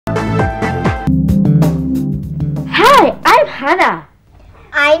Hannah.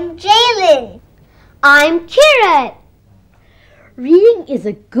 I'm Jalen. I'm Kiran. Reading is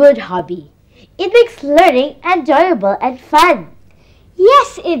a good hobby. It makes learning enjoyable and fun.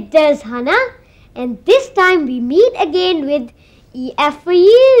 Yes, it does, Hannah. And this time we meet again with EF for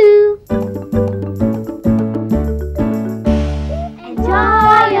you.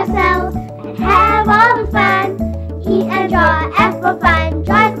 Enjoy yourself and have all the fun. E and joy, F for fun,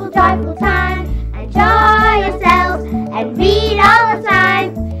 joyful, joyful time. Enjoy yourself and read all the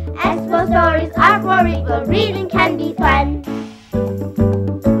time. S for stories, R for read, but reading can be fun.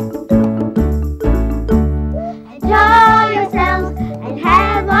 Enjoy yourself and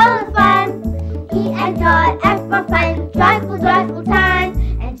have all the fun. E and joy, F for fun, joyful, joyful time.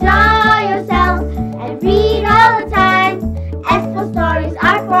 Enjoy yourself and read all the time. S for stories,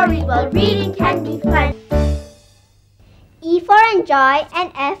 R for read, but reading can be fun. E for enjoy and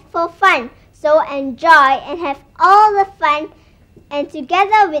F for fun. So enjoy and have all the fun. And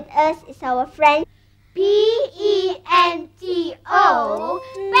together with us is our friend PENTO,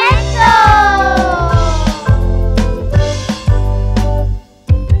 PENTO!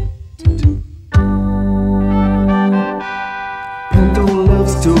 PENTO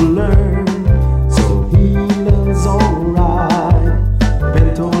loves to learn, so he learns alright.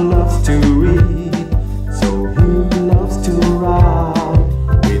 PENTO loves to read, so he loves to write.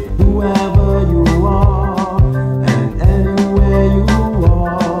 With whoever you are and anywhere you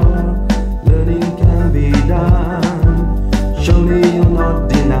are, learning can be done. Surely you'll not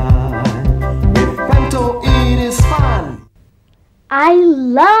deny. With PENTO it is fun. I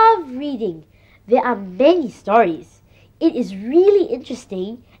love reading. There are many stories. It is really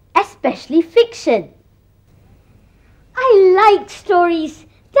interesting, especially fiction. I like stories.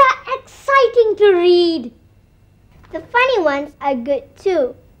 They're exciting to read. The funny ones are good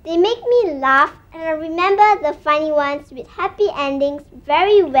too. They make me laugh, and I remember the funny ones with happy endings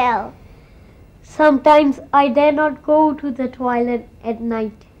very well. Sometimes I dare not go to the toilet at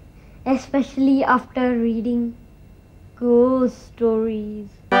night, especially after reading ghost stories.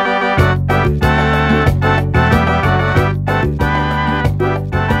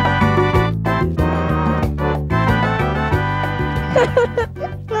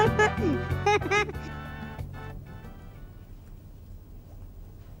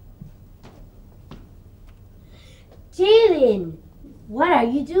 Jalen, what are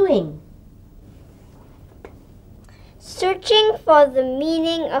you doing? Searching for the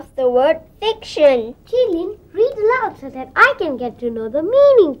meaning of the word fiction. Jillian, read aloud so that I can get to know the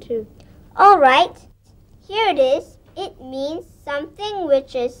meaning too. Alright, here it is. It means something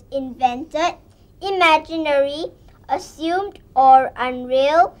which is invented, imaginary, assumed or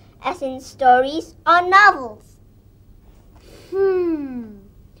unreal, as in stories or novels.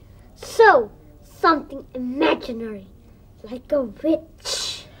 So, something imaginary, like a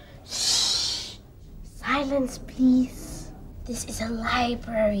witch. Shh! Silence, please. This is a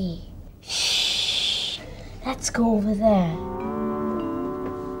library. Shh! Let's go over there.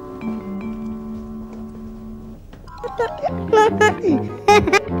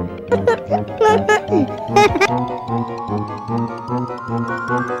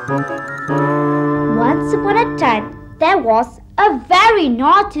 Once upon a time, there was a very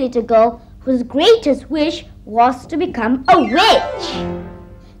naughty little girl whose greatest wish was to become a witch.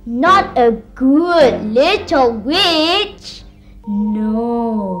 Not a good little witch,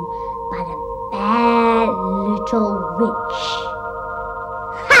 no, but a bad little witch.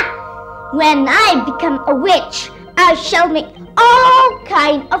 Ha! When I become a witch, I shall make all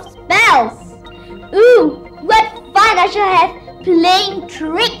kinds of spells. Ooh, what fun I shall have playing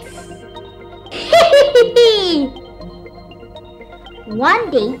tricks. One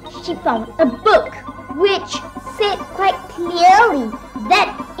day, she found a book which said quite clearly that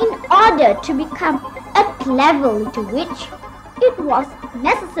in order to become a clever little witch, it was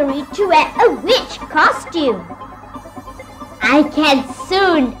necessary to wear a witch costume. I can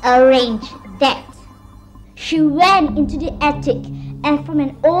soon arrange that. She went into the attic and from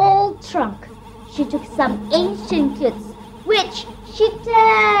an old trunk, she took some ancient clothes which she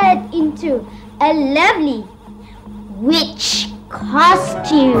turned into a lovely witch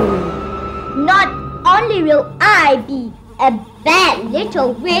costume. Not only will I be a bad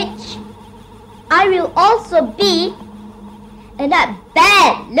little witch, I will also be a not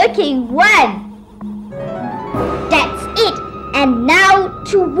bad looking one. That's it, and now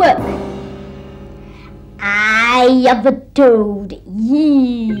to work. Eye of a toad,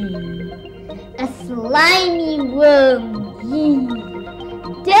 yee. A slimy worm, yee.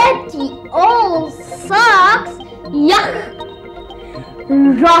 Dirty old socks, yuck.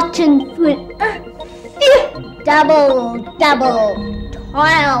 Rotten food, phew. double, double,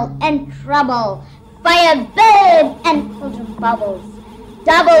 toil and trouble, fire burn and cauldron bubbles.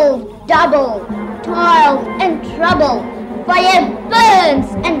 Double, double, toil and trouble, fire burns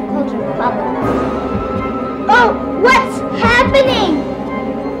and cauldron bubbles. Oh, what's happening?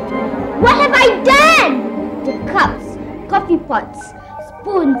 What have I done? The cups, coffee pots,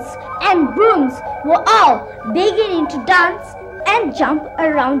 spoons and brooms were all beginning to dance and jump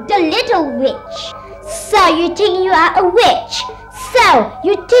around the little witch. So you think you are a witch? So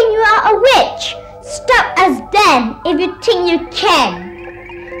you think you are a witch? Stop us then if you think you can.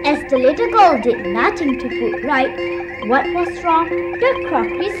 As the little girl did nothing to put right what was wrong, the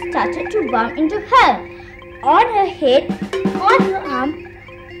crockery started to bump into her. On her head, on her arm,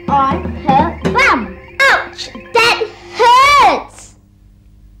 on her bum. Ouch! That hurts!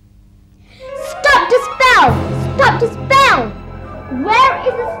 Stop the spell! Stop the spell! Where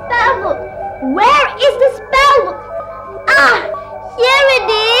is the spell book? Where is the spell book? Ah! Here it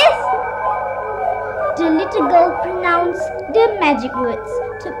is! The little girl pronounced the magic words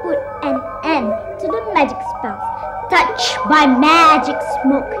to put an end to the magic spells. Touched by magic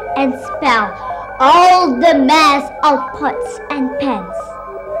smoke and spell, all the mess of pots and pans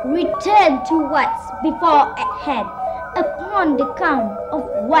returned to what's before at hand upon the count of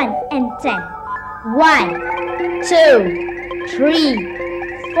 1 and 10. 1, 2,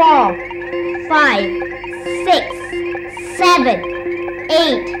 3, 4, 5, 6, 7,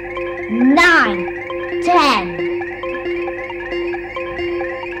 8, 9, 10.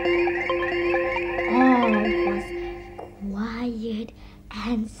 All was quiet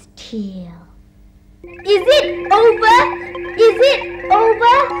and still. Is it over? Is it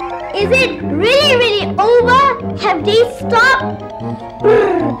over? Is it really over? Have they stopped?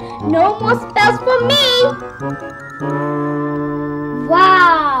 Brr, no more spells for me.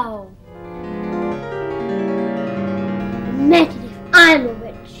 Wow! Imagine if I'm a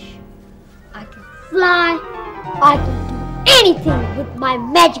witch. I can fly, I can do anything with my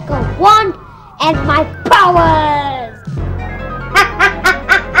magical wand and my powers!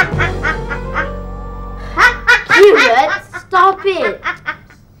 Carrot, stop it!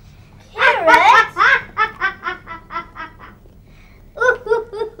 Carrot?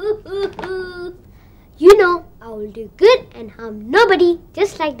 You know, I will do good and harm nobody,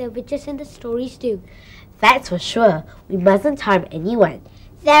 just like the witches in the stories do. That's for sure. We mustn't harm anyone.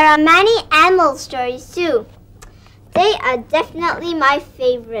 There are many animal stories too. They are definitely my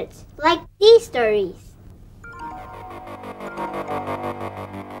favorites, like these stories.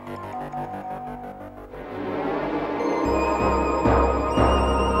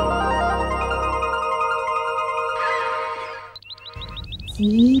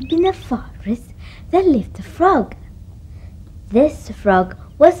 Deep in the forest, there lived a frog. This frog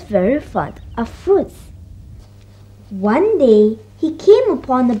was very fond of fruits. One day, he came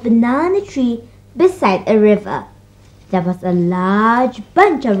upon a banana tree beside a river. There was a large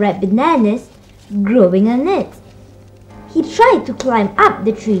bunch of ripe bananas growing on it. He tried to climb up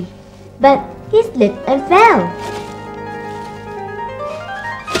the tree, but he slipped and fell.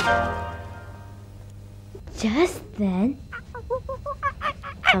 Just then,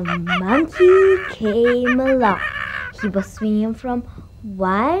 a monkey came along. He was swinging from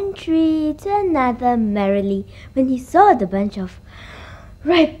one tree to another merrily when he saw the bunch of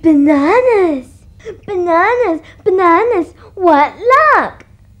ripe bananas. Bananas, bananas, what luck!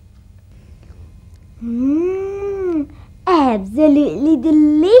 Absolutely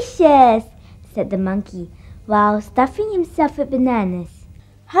delicious, said the monkey while stuffing himself with bananas.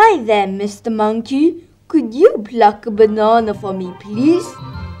 Hi there, Mr. Monkey. Could you pluck a banana for me, please?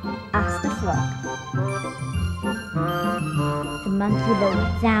 Asked the frog. The monkey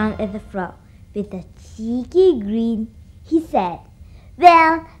looked down at the frog with a cheeky grin. He said,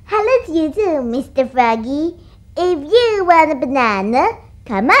 Well, hello to you too, Mr. Froggy. If you want a banana,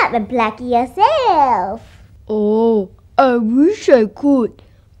 come up and pluck it yourself. Oh, I wish I could,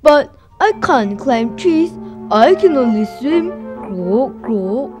 but I can't climb trees. I can only swim. Croak,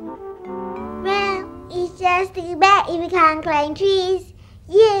 croak. Well, it's just too bad if you can't climb trees.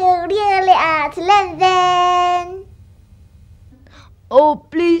 You really are talented then. Oh,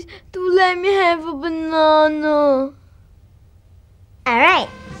 please, do let me have a banana. Alright,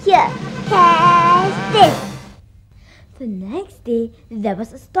 here, catch this. the next day there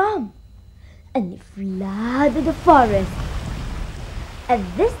was a storm, and it flooded the forest. At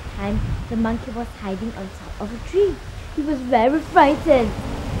this time, the monkey was hiding on top of a tree. He was very frightened.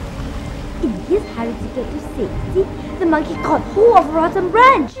 In his hurry to get to safety, the monkey caught hold of a rotten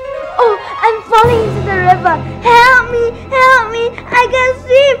branch. Oh, I'm falling into the river! Help me! Help me! I can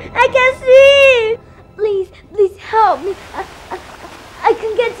swim! I can swim! Please, please me. I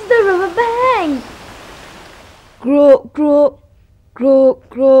can get to the river bank. Croak, croak, croak,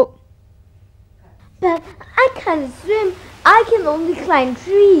 croak. But I can't swim. I can only climb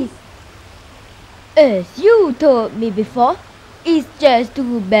trees. As you told me before, it's just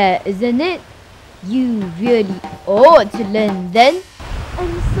too bad, isn't it? You really ought to learn then.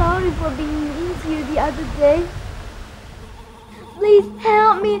 I'm sorry for being mean to you the other day. Please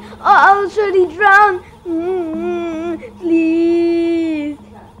help me or I'll surely drown. Please.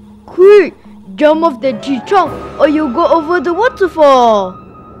 Quick, jump off the tree trunk or you'll go over the waterfall.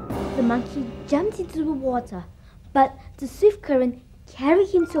 The monkey jumped into the water, but the swift current carried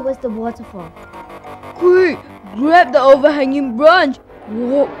him towards the waterfall. Quick, grab the overhanging branch.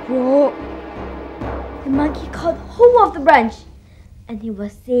 Walk, walk. The monkey caught hold of the branch, and he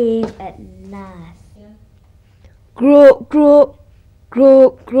was safe at last. Croak, croak,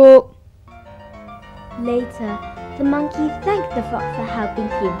 croak, croak. Later, the monkey thanked the frog for helping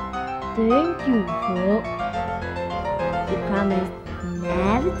him. Thank you, frog. He promised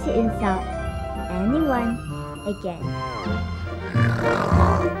never to insult anyone again.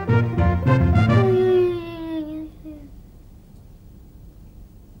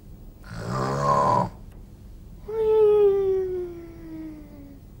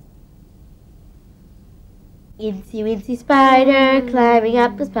 Incy wincy spider climbing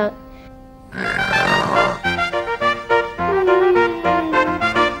up the spout.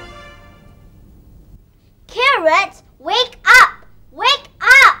 Carrot, wake up! Wake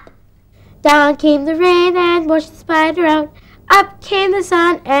up! Down came the rain and washed the spider out. Up came the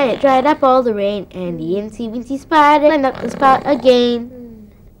sun and it dried up all the rain. And the incy wincy spider climbed up the spout again.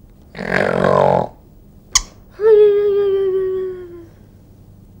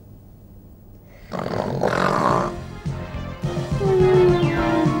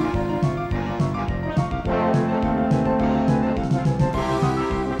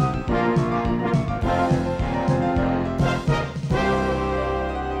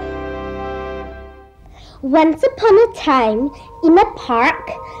 Once upon a time, in a park,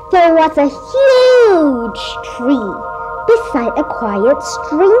 there was a huge tree beside a quiet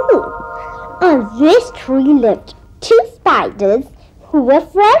stream. On this tree lived 2 spiders who were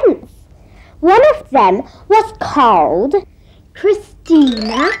friends. One of them was called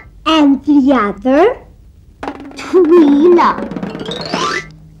Christina and the other Twila.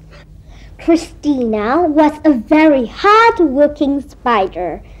 Christina was a very hard-working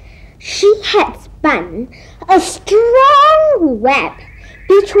spider. She had spun a strong web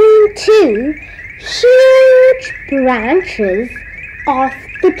between 2 huge branches of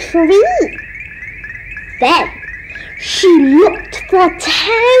the tree. Then she looked for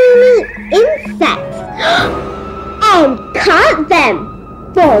tiny insects and caught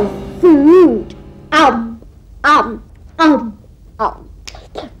them for food.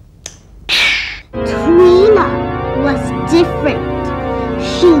 Twila was different.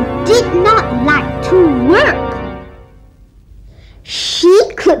 She did not like to work. She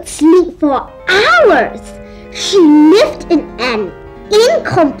could sleep for hours. She lived in an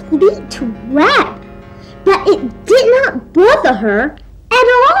incomplete web, but it did not bother her at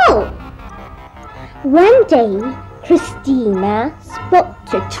all. One day, Christina spoke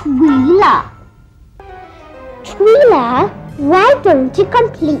to Twila. Twila, why don't you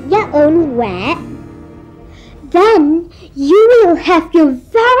complete your own web? Then you will have your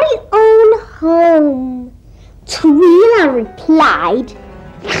very own home. Twila replied,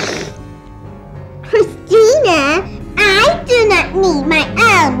 Christina, I do not need my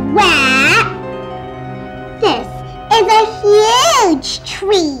own web. This is a huge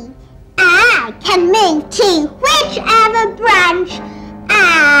tree. I can move to whichever branch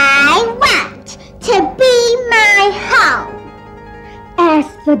I want to be my home. As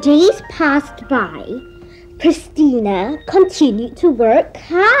the days passed by, Christina continued to work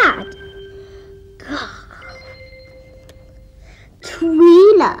hard.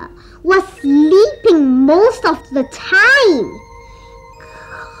 Twila was sleeping most of the time.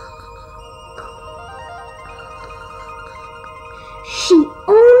 She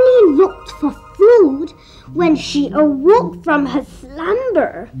only looked for food when she awoke from her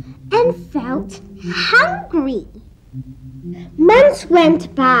slumber and felt hungry. Months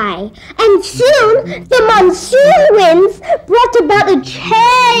went by, and soon the monsoon winds brought about a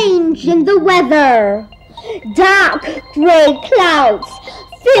change in the weather. Dark gray clouds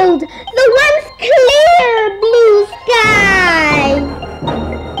filled the once clear blue sky.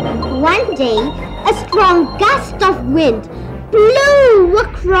 One day, a strong gust of wind blew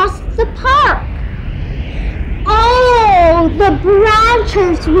across the park. All the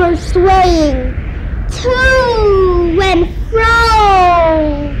branches were swaying to went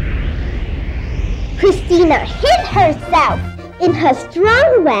fro. Christina hid herself in her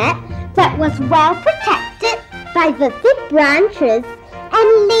strong web that was well protected by the thick branches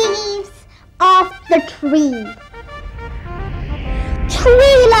and leaves of the tree.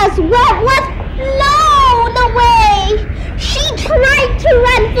 Twila's web was blown away. She tried to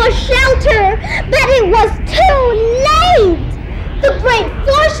run for shelter, but it was too late. The great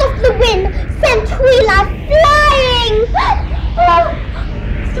force of the wind sent Twila flying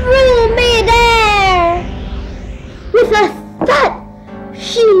through midair. With a thud,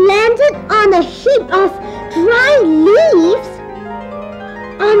 she landed on a heap of dry leaves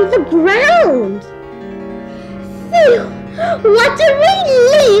on the ground. Phew, what a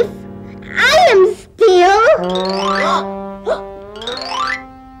relief! I am still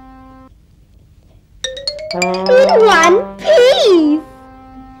in one piece.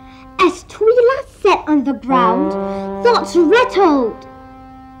 As Twila sat on the ground, thoughts rattled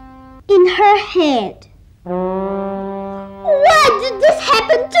in her head. Why did this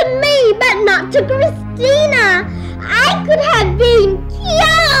happen to me but not to Christina? I could have been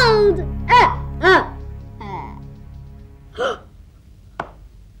killed.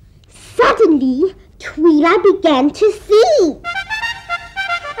 Suddenly, Twila began to see.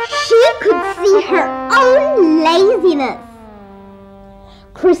 She could see her own laziness.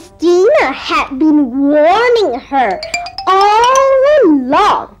 Christina had been warning her all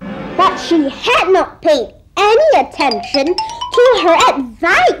along, but she had not paid any attention to her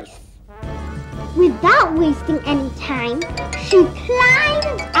advice. Without wasting any time, she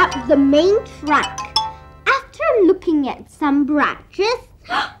climbed up the main trunk. After looking at some branches,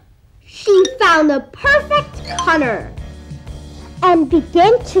 she found a perfect corner and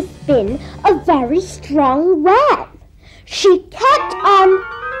began to spin a very strong web. She kept on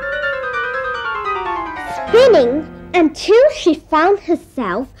spinning until she found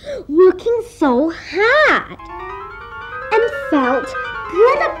herself working so hard and felt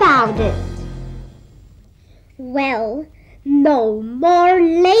good about it. Well, no more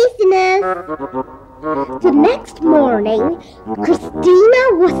laziness. The next morning,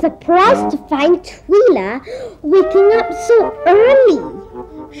 Christina was surprised to find Twila waking up so early.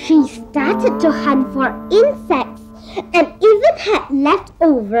 She started to hunt for insects and even had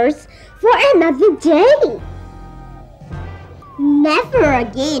leftovers for another day. Never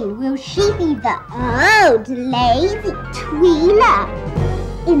again will she be the old lazy Twila.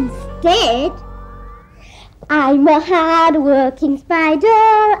 Instead, I'm a hard-working spider.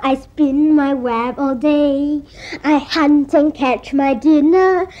 I spin my web all day. I hunt and catch my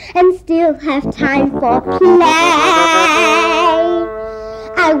dinner and still have time for play.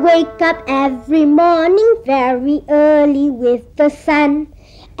 I wake up every morning very early with the sun,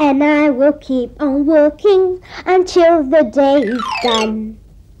 and I will keep on working until the day is done.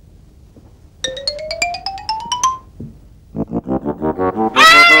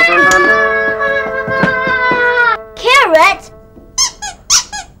 Carrot!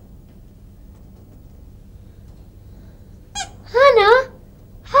 Hannah,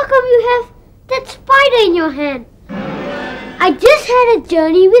 how come you have that spider in your hand? I just had a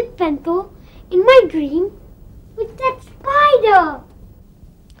journey with Pento in my dream with that spider.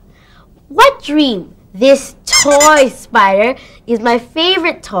 What dream? This toy spider is my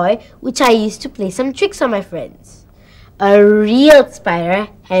favorite toy, which I used to play some tricks on my friends. A real spider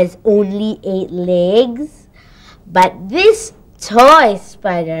has only 8 legs, but this toy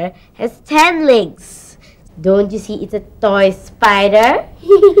spider has 10 legs. Don't you see it's a toy spider?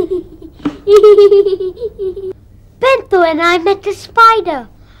 Pento and I met a spider,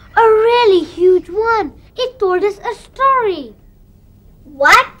 a really huge one. It told us a story.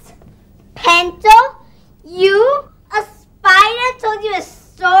 What? Pento? You? A spider told you a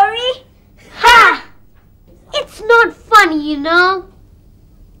story? Ha! It's not funny, you know.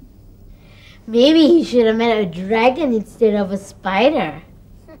 Maybe he should have met a dragon instead of a spider.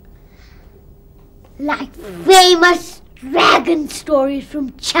 Like famous dragon stories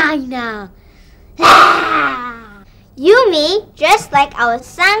from China. You mean just like our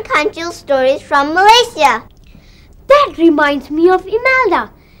Sun Kanchil stories from Malaysia? That reminds me of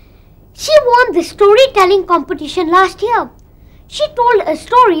Imelda. She won the storytelling competition last year. She told a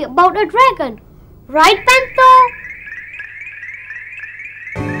story about a dragon. Right, Pento?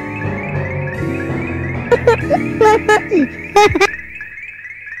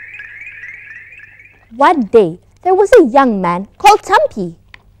 One day, there was a young man called Tumpy.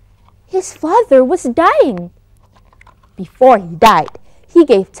 His father was dying. Before he died, he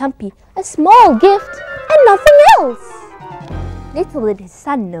gave Tumpy a small gift and nothing else. Little did his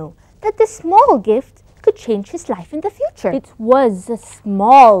son know that this small gift could could change his life in the future. It was a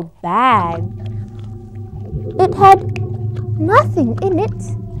small bag. It had nothing in it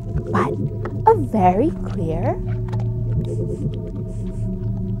but a very clear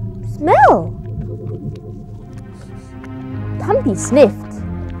smell. Tumpy sniffed.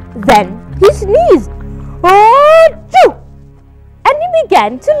 Then he sneezed. Achoo! And he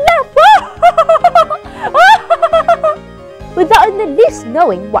began to laugh. Without in the least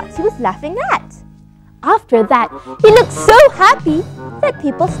knowing what he was laughing at. After that, he looked so happy that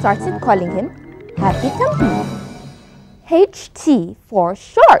people started calling him Happy Tumpy. HT for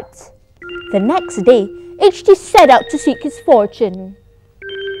short. The next day, HT set out to seek his fortune.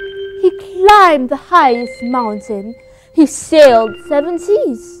 He climbed the highest mountain. He sailed 7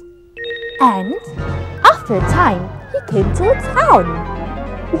 seas. And after a time, he came to a town.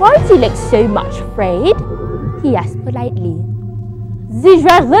 Why do you look so much afraid? He asked politely. The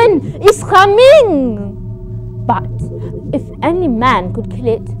dragon is coming! But if any man could kill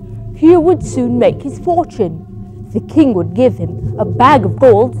it, he would soon make his fortune. The king would give him a bag of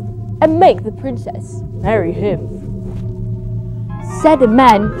gold and make the princess marry him, said a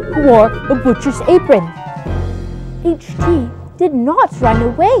man who wore a butcher's apron. HT did not run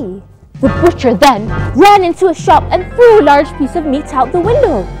away. The butcher then ran into a shop and threw a large piece of meat out the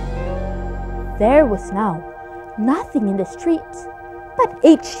window. There was now nothing in the street but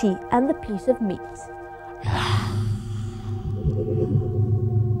HT and the piece of meat.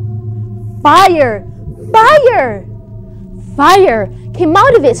 Fire! Fire! Fire came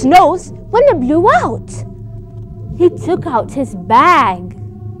out of its nose when it blew out. He took out his bag,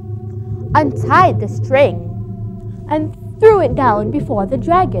 untied the string, and threw it down before the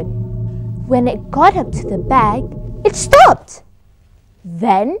dragon. When it got up to the bag, it stopped.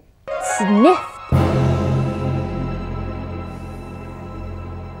 Then sniffed.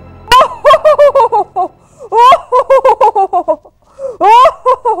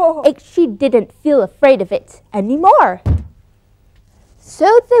 She didn't feel afraid of it anymore.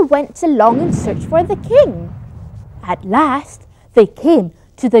 So they went along in search for the king. At last, they came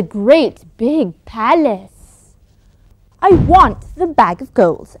to the great big palace. I want the bag of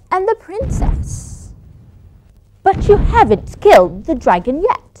gold and the princess. But you haven't killed the dragon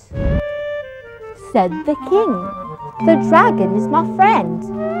yet, said the king. The dragon is my friend.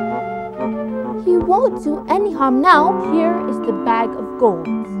 He won't do any harm now. Here is the bag of gold.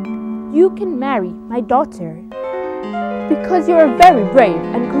 You can marry my daughter because you're a very brave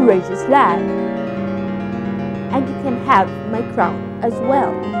and courageous lad. And you can have my crown as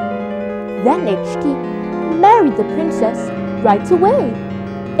well. Then HT married the princess right away.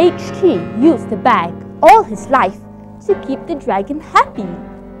 HT used the bag all his life to keep the dragon happy.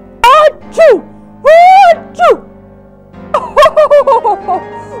 Achoo! Achoo!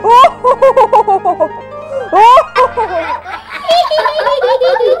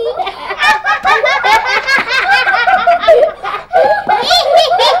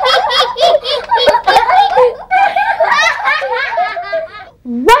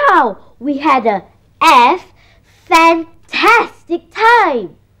 Wow! We had a fantastic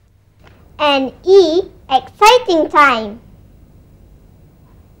time! And E, exciting time.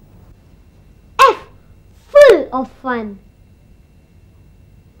 Full of fun.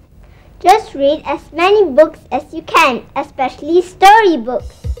 Just read as many books as you can, especially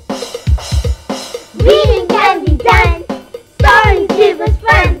storybooks. Reading can be done. Stories give us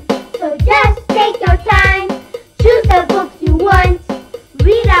fun. So just take your time. Choose the books you want.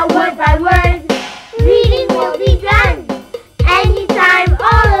 Read out word by word. Reading will be done. Anytime,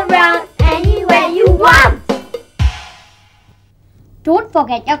 all around, anywhere you want. Don't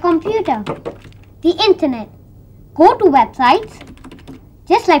forget your computer, the internet. Go to websites,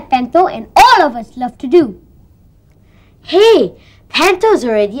 just like Pento and all of us love to do. Hey, Pento's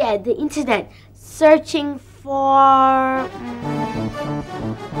already at the internet searching for...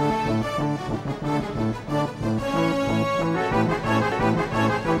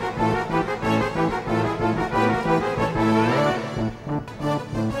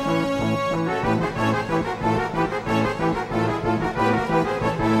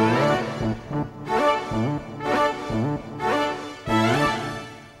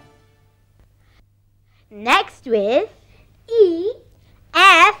 Next with E,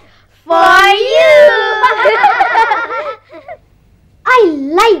 F for you. I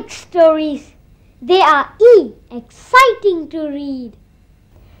like stories. They are exciting to read.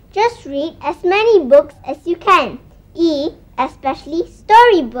 just read as many books as you can. E, especially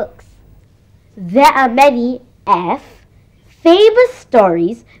storybooks. There are many famous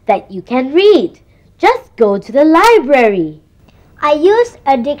stories that you can read. Just go to the library. I use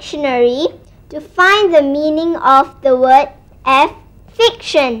a dictionary to find the meaning of the word F,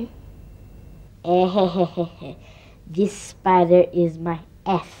 fiction. This spider is my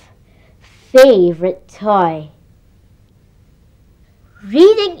F favorite toy.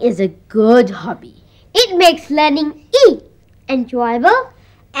 Reading is a good hobby. It makes learning E enjoyable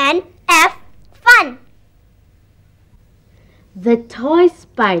And F, fun. The toy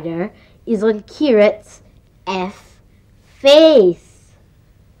spider is on Kirat's F face.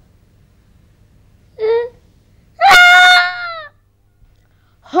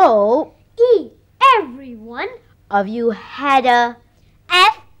 Hope E. Everyone of you had a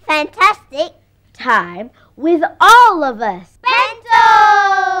F, fantastic. time with all of us. PENTO!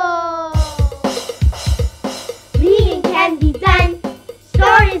 Reading can be done.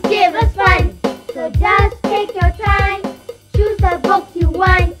 Stories give us fun. So just take your time. Choose the book you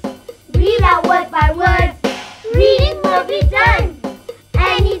want. Read out word by word. Reading will be done.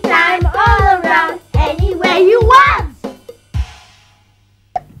 Anytime, all around, anywhere you want.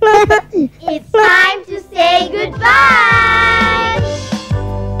 It's time to say goodbye.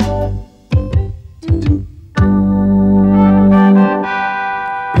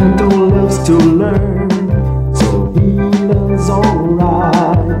 Pento loves to learn.